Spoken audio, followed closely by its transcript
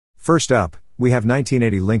First up, we have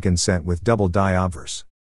 1980 Lincoln cent with double die obverse.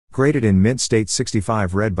 Graded in mint state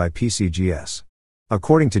 65 read by PCGS.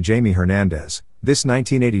 According to Jamie Hernandez, this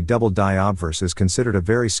 1980 double die obverse is considered a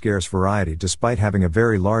very scarce variety despite having a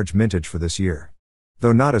very large mintage for this year.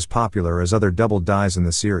 Though not as popular as other double dies in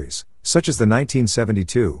the series, such as the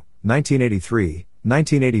 1972, 1983,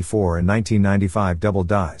 1984 and 1995 double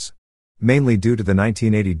dies. Mainly due to the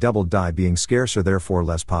 1980 double die being scarcer, therefore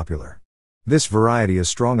less popular. This variety is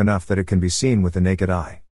strong enough that it can be seen with the naked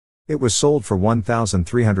eye. It was sold for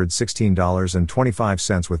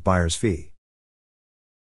 $1,316.25 with buyer's fee.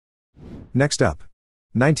 Next up,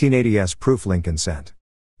 1980s Proof Lincoln cent.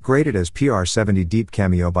 Graded as PR70 Deep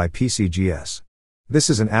Cameo by PCGS. This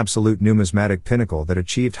is an absolute numismatic pinnacle that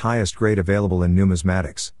achieved highest grade available in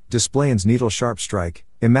numismatics, displaying's needle-sharp strike,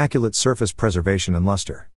 immaculate surface preservation and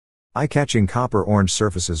luster. Eye-catching copper-orange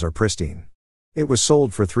surfaces are pristine. It was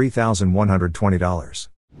sold for $3,120.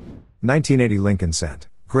 1980 Lincoln cent.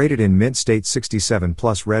 Graded in mint state 67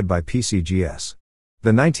 plus read by PCGS.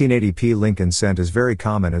 The 1980p Lincoln cent is very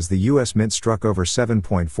common as the U.S. Mint struck over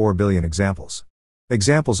 7.4 billion examples.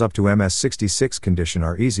 Examples up to MS66 condition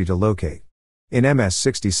are easy to locate. In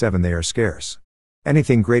MS67 they are scarce.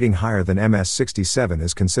 Anything grading higher than MS67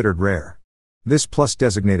 is considered rare. This plus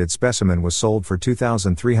designated specimen was sold for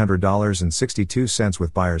 $2,300.62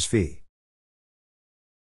 with buyer's fee.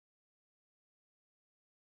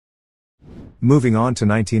 Moving on to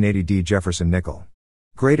 1980 D. Jefferson nickel.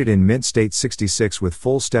 Graded in mint state 66 with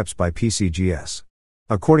full steps by PCGS.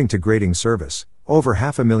 According to Grading Service, over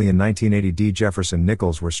 500,000 1980 D. Jefferson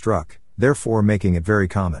nickels were struck, therefore making it very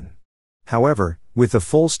common. However, with the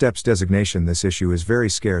full steps designation, this issue is very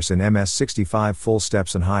scarce in MS65 full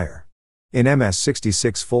steps and higher. In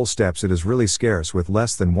MS66 full steps it is really scarce with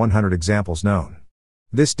less than 100 examples known.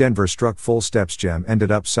 This Denver struck full steps gem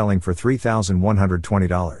ended up selling for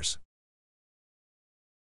 $3,120.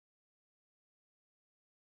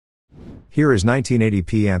 Here is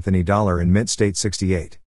 1980p Anthony dollar in mint state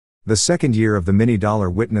 68. The second year of the mini dollar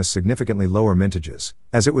witnessed significantly lower mintages,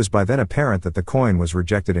 as it was by then apparent that the coin was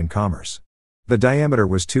rejected in commerce. The diameter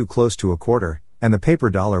was too close to a quarter, and the paper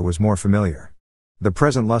dollar was more familiar. The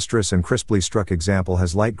present lustrous and crisply struck example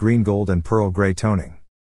has light green gold and pearl gray toning.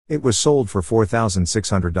 It was sold for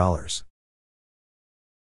 $4,600.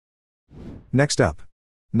 Next up,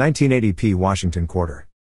 1980p Washington quarter.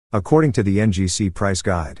 According to the NGC price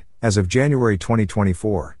guide, as of January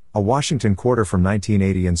 2024, a Washington quarter from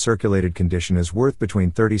 1980 in circulated condition is worth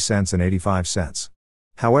between 30 cents and 85 cents.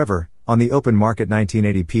 However, on the open market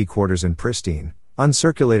 1980p quarters in pristine,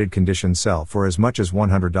 uncirculated condition sell for as much as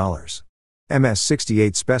 $100.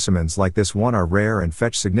 MS68 specimens like this one are rare and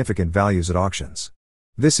fetch significant values at auctions.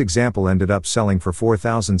 This example ended up selling for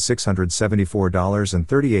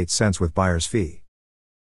 $4,674.38 with buyer's fee.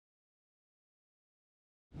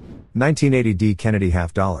 1980 D. Kennedy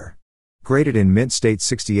half dollar. Graded in mint state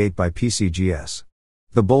 68 by PCGS.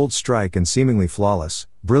 The bold strike and seemingly flawless,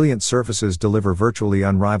 brilliant surfaces deliver virtually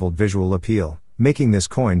unrivaled visual appeal, making this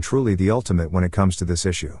coin truly the ultimate when it comes to this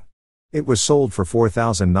issue. It was sold for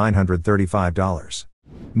 $4,935.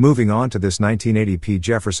 Moving on to this 1980p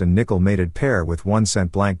Jefferson nickel mated pair with 1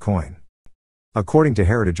 cent blank coin. According to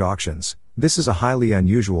Heritage Auctions, this is a highly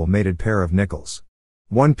unusual mated pair of nickels.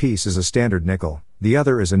 One piece is a standard nickel, the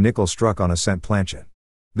other is a nickel struck on a cent planchet.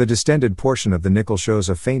 The distended portion of the nickel shows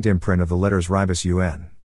a faint imprint of the letters Ribus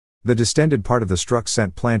UN. The distended part of the struck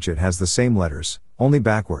cent planchet has the same letters, only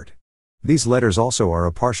backward. These letters also are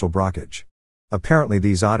a partial brockage. Apparently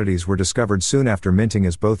these oddities were discovered soon after minting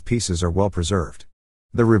as both pieces are well preserved.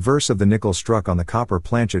 The reverse of the nickel struck on the copper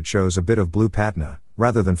planchet shows a bit of blue patina,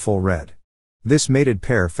 rather than full red. This mated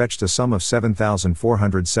pair fetched a sum of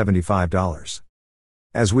 $7,475.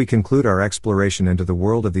 As we conclude our exploration into the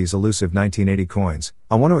world of these elusive 1980 coins,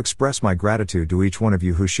 I want to express my gratitude to each one of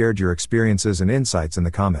you who shared your experiences and insights in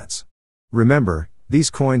the comments. Remember, these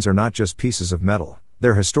coins are not just pieces of metal,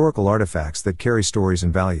 they're historical artifacts that carry stories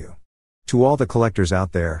and value. To all the collectors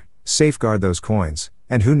out there, safeguard those coins,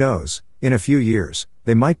 and who knows, in a few years,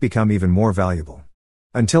 they might become even more valuable.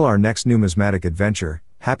 Until our next numismatic adventure,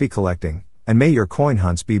 happy collecting, and may your coin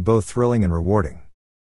hunts be both thrilling and rewarding.